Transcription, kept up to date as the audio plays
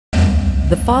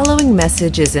The following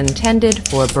message is intended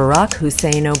for Barack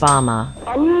Hussein Obama.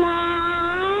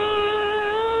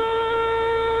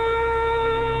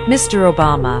 Mr.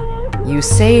 Obama, you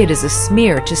say it is a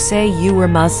smear to say you were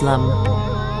Muslim.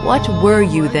 What were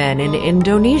you then in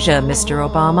Indonesia, Mr.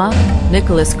 Obama?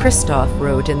 Nicholas Kristof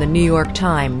wrote in the New York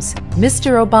Times.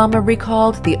 Mr. Obama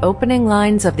recalled the opening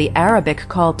lines of the Arabic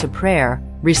call to prayer,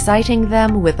 reciting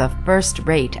them with a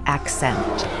first-rate accent.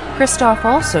 Kristof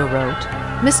also wrote,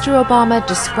 Mr. Obama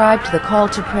described the call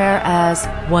to prayer as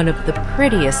one of the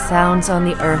prettiest sounds on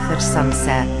the earth at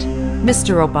sunset.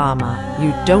 Mr. Obama,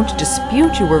 you don't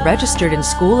dispute you were registered in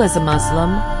school as a Muslim,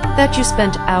 that you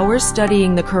spent hours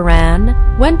studying the Quran,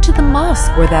 went to the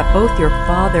mosque, or that both your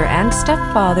father and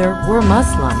stepfather were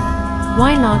Muslim.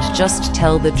 Why not just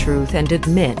tell the truth and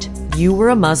admit you were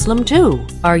a Muslim too?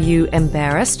 Are you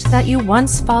embarrassed that you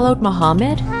once followed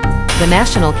Muhammad? The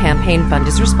National Campaign Fund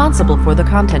is responsible for the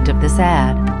content of this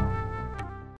ad.